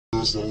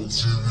Midbass on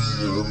TV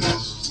and this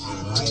is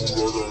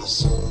new. I got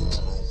songs.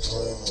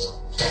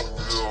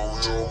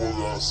 Yeah, we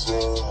got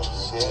songs.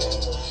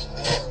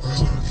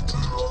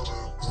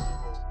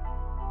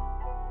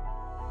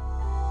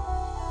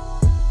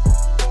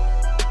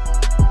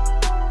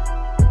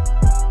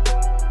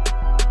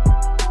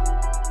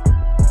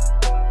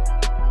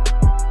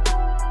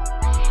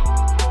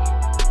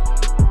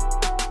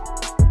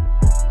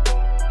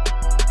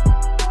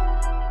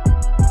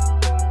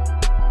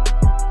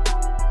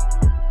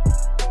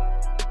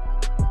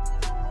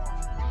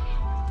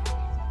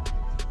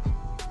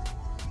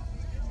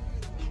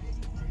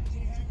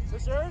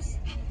 This yours?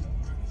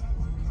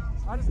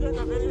 I just getting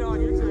a video on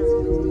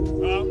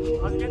YouTube.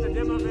 I was getting a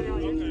demo video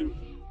on YouTube.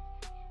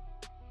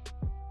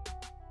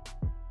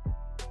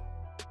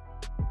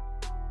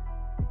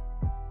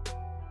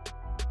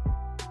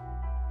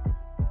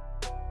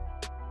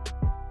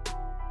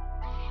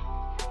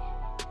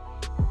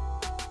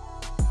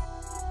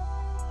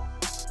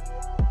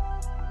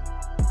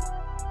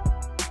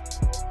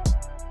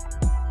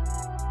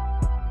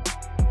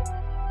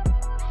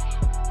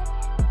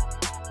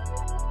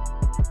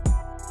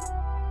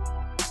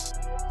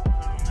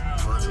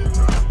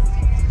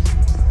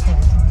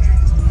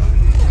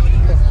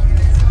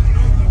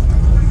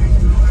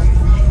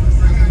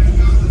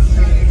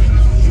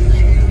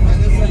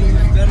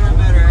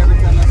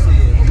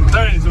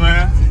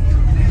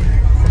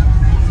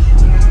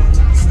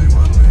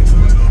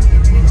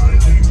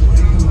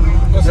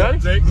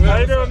 How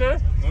you doing, man?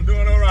 I'm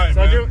doing all right,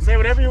 man. Say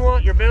whatever you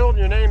want, your build,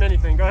 your name,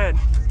 anything. Go ahead.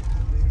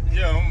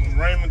 Yeah, I'm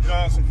Ramen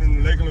Johnson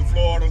from Lakeland,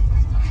 Florida.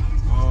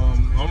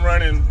 I'm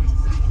running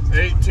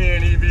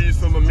 810 EVs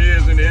for my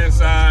mids in the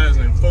insides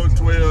and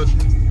 412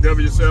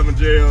 W7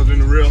 gels in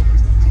the rear.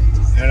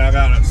 And I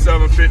got a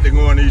 750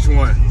 going each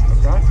one.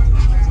 Okay.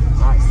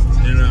 Nice.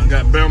 And I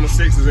got Bama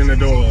 6s in the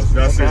doors.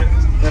 That's it.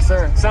 Yes,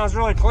 sir. Sounds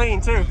really clean,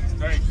 too.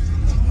 Thanks.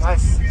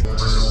 Nice.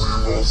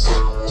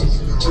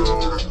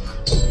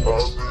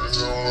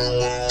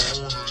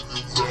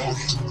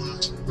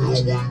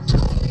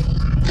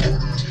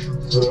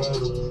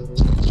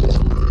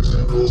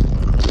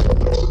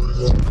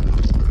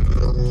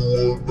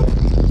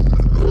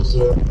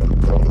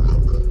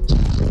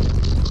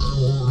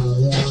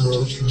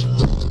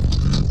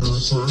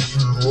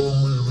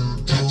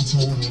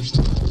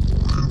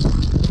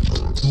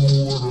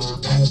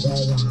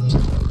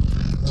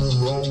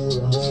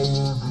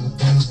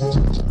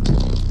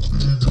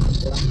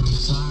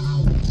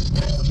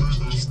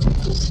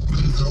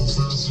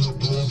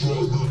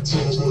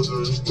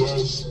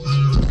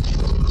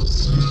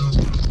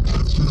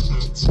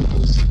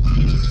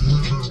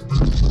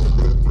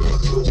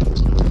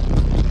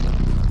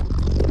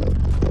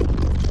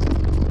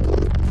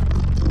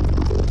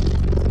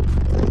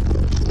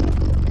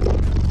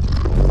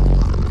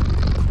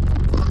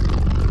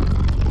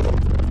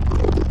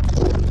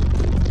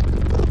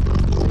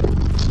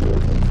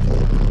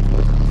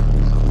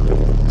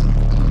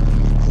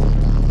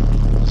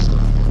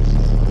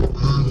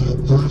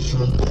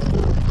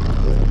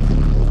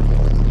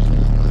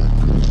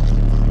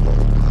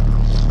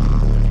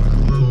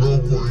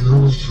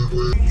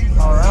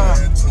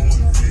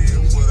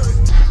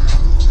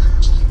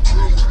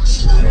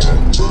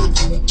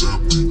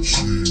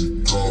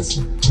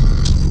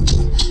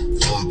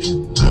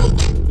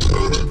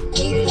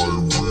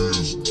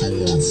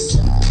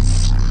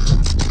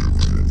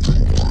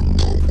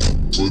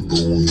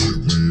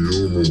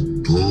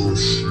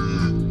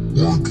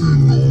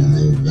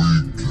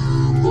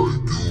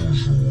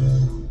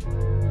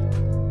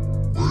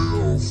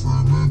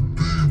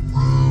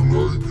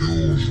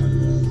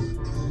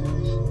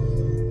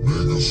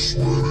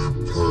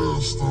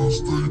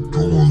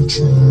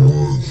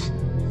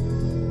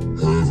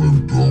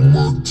 Haven't done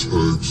my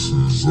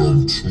taxes,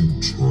 I'm too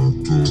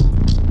turned up.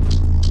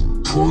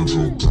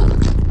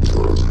 Hydropatic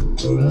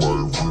on my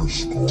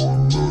wrist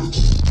going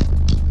nuts.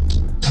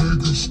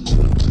 Niggas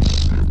talking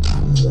shit,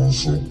 you want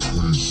some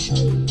peace, so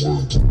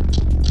what?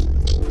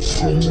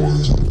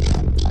 Someone hit the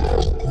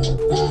block up,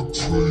 I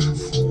tell you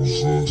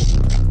fools us.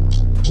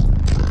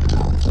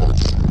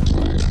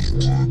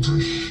 Why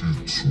this shit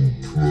too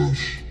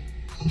plush?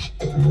 It's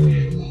cool,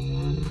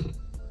 man.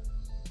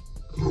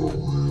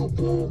 Real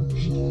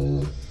bombs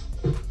on.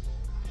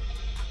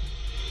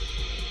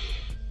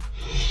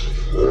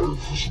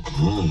 Life is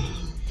good.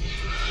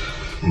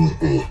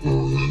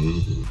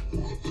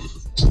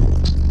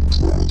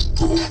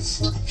 Going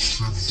for the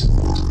chips,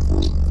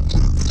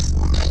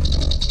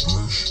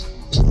 bitch.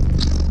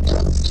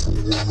 I'm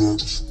pulling up,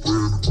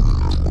 spinning,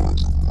 man.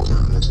 Like the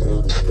man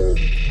on my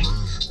bitch.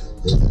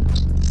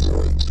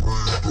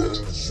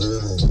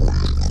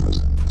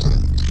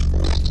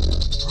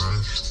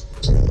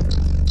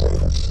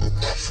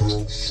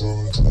 $3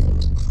 on the way.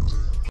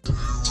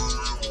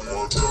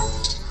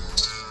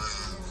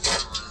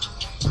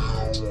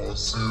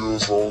 See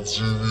us on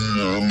TV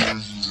and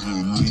listen to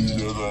me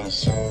that got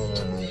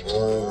songs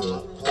on. Yeah,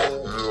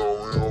 we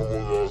almost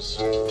got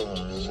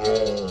songs on.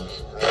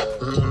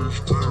 In the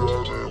street, I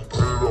done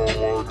paid all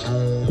my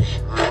dues.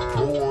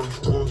 No one's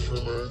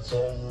pushing, they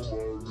talking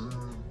about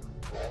it.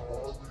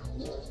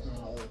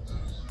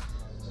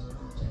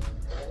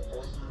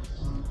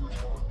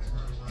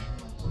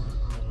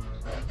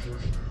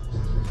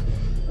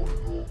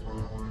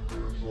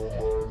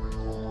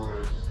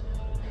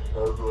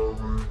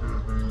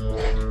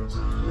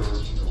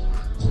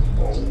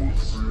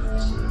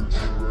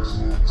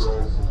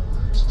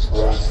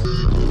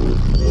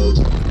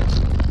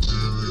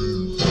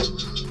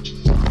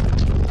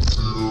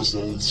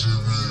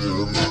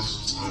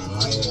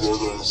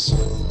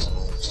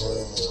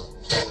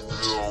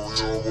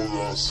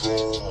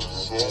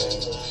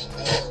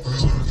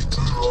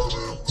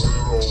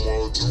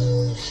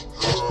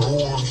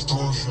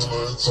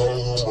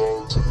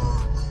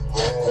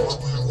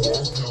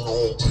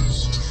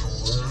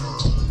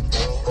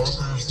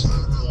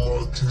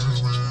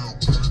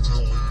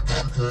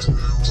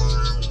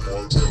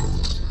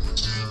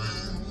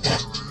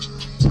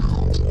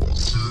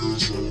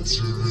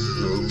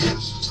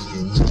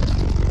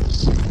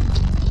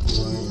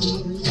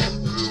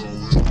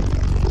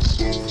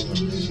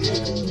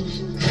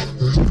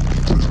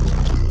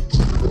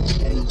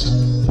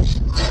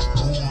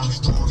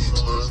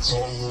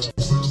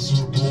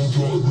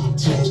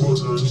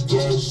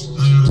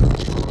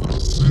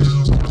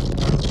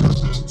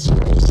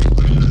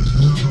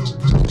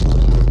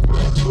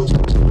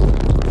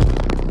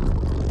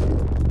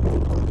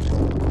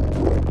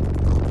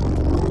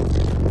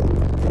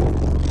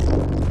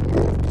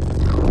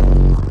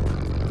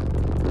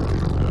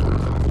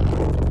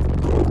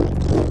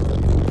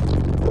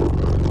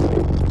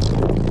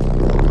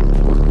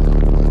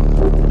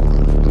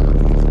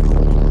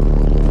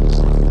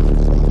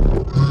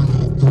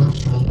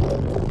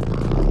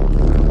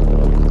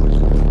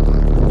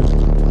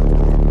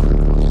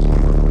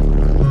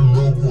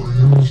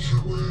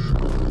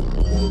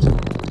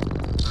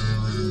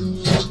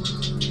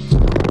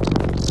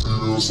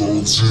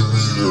 On TV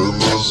and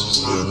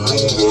messages, they know I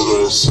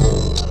got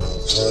songs.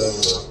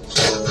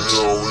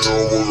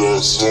 Yeah, we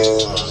got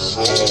songs. I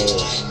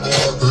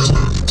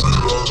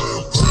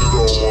didn't pay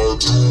all my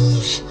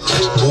dues.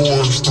 No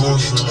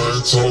extortion,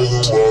 ain't talking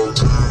about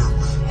me.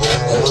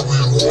 I be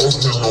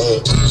walking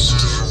on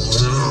pieces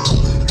you hear.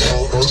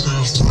 I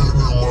just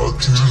spending my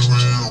kids when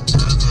you beating me.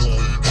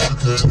 You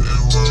can't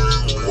even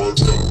my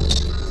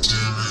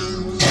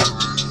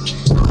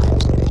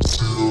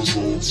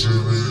on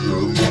TV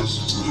and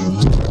messages, they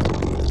know.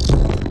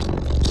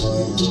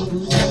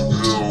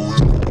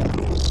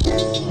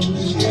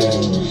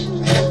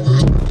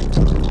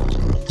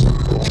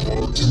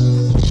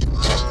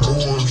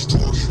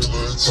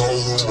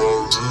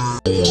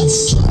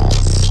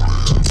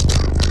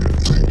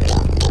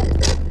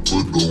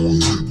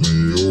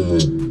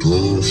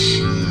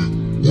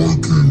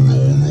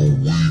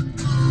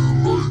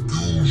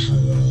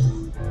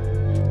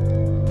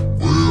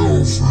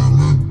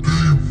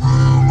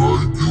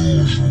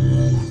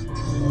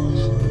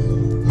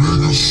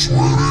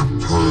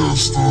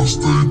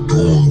 They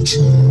doing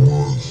too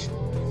much.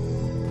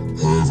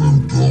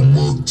 Haven't done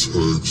my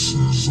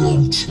taxes,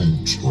 I'm too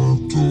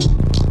turned up.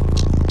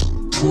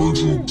 Tried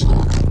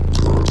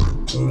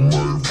on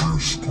my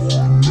wrist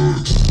going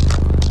nuts.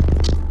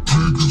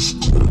 Niggas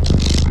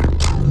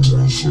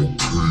talking shit,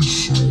 once okay,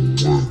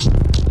 so what?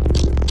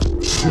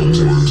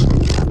 Someone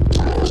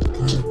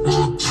I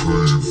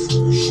trade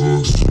fools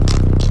us.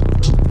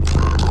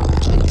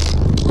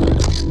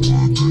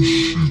 With this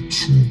shit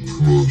too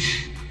plush.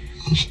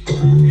 It's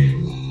cool.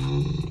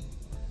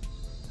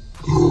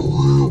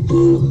 Real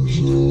bottoms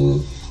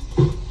on.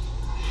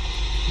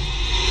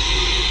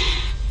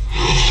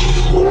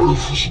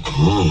 Life is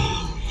good.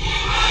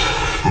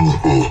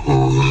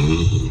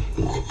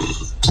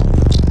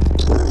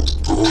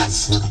 Going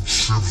for the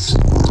chips.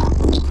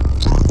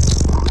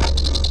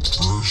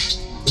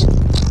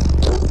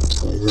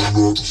 Throwing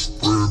up,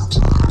 spraying the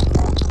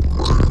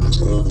rain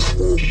on the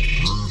bitch.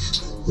 $3 on the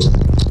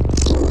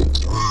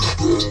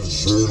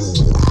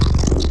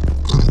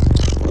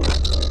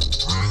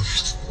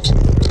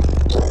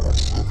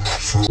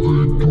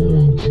they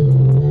doing too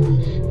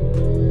much.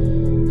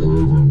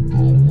 Haven't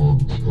done my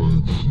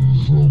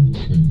taxes, I'm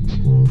too turned up.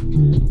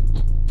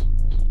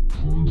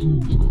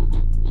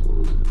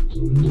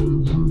 On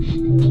my wrist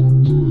going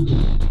nuts. Niggas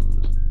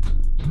once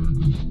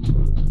okay,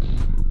 so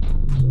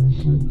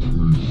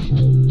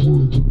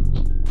what?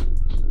 Someone I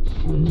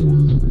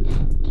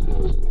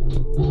trade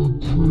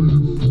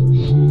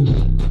fools us.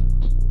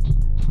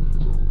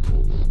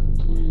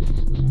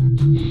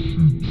 This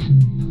shit too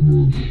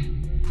plush.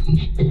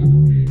 It's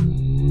cool.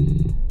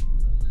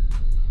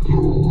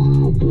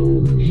 Real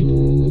bottoms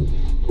on.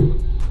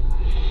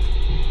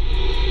 Life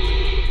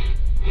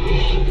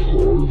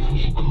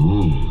is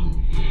good.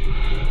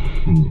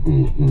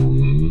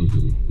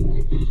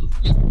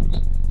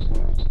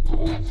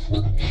 Going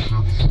for the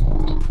chips.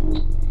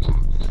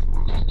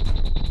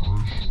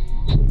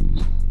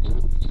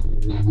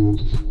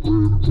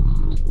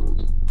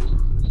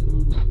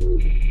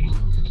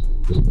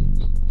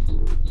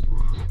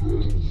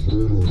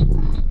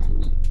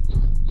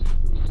 Throwing up,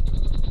 spraying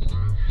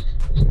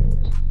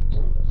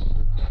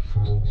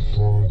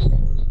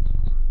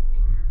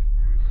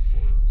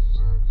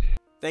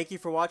Thank you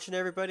for watching,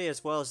 everybody,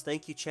 as well as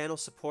thank you channel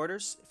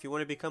supporters. If you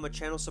want to become a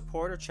channel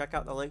supporter, check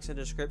out the links in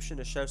the description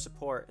to show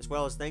support, as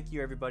well as thank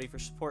you everybody for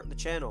supporting the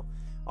channel.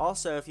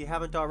 Also, if you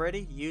haven't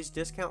already, use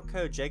discount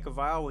code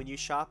JacobViral when you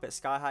shop at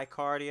Sky High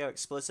Cardio,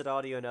 Explicit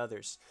Audio, and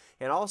others.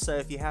 And also,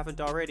 if you haven't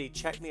already,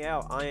 check me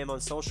out. I am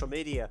on social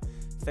media,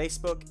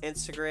 Facebook,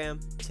 Instagram,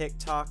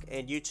 TikTok,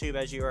 and YouTube,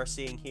 as you are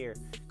seeing here.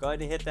 Go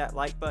ahead and hit that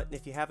like button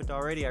if you haven't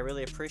already. I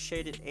really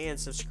appreciate it. And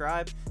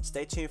subscribe.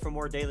 Stay tuned for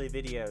more daily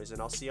videos, and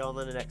I'll see y'all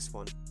in the next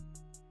one.